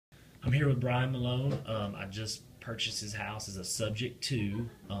I'm here with Brian Malone. I just purchased his house as a subject to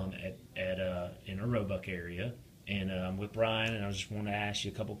in a Roebuck area, and I'm with Brian. And I just want to ask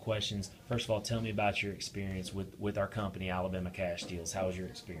you a couple questions. First of all, tell me about your experience with our company, Alabama Cash Deals. How was your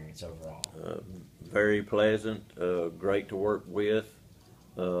experience overall? Very pleasant, great to work with.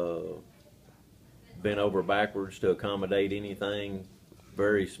 Bent over backwards to accommodate anything.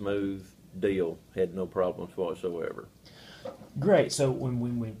 Very smooth deal. Had no problems whatsoever. Great. So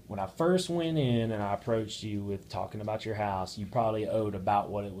when I first went in and I approached you with talking about your house, you probably owed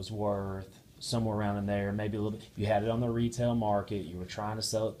about what it was worth, somewhere around in there, maybe a little bit. You had it on the retail market. You were trying to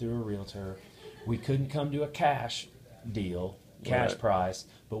sell it through a realtor. We couldn't come to a cash deal, cash Right. price,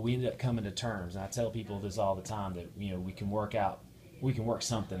 but we ended up coming to terms. And I tell people this all the time that we can work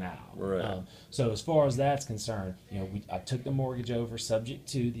something out. Right. So as far as that's concerned, I took the mortgage over subject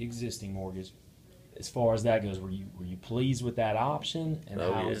to the existing mortgage. As far as that goes, were you pleased with that option, and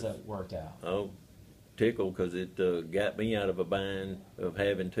Oh, how yeah. has that worked out? Oh, tickled because it got me out of a bind of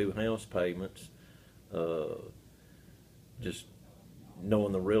having two house payments. Just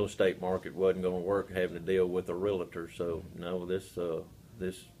knowing the real estate market wasn't going to work, having to deal with a realtor. So no, this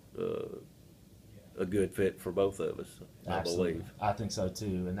a good fit for both of us, I Absolutely. believe. I think so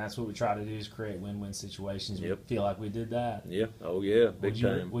too, and that's what we try to do is create win-win situations. Yep. We feel like we did that. Yeah. Oh yeah. Big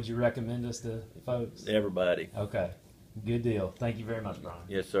time. Would you recommend us to folks? Everybody. Okay, good deal. Thank you very much, Brian.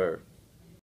 Yes, sir.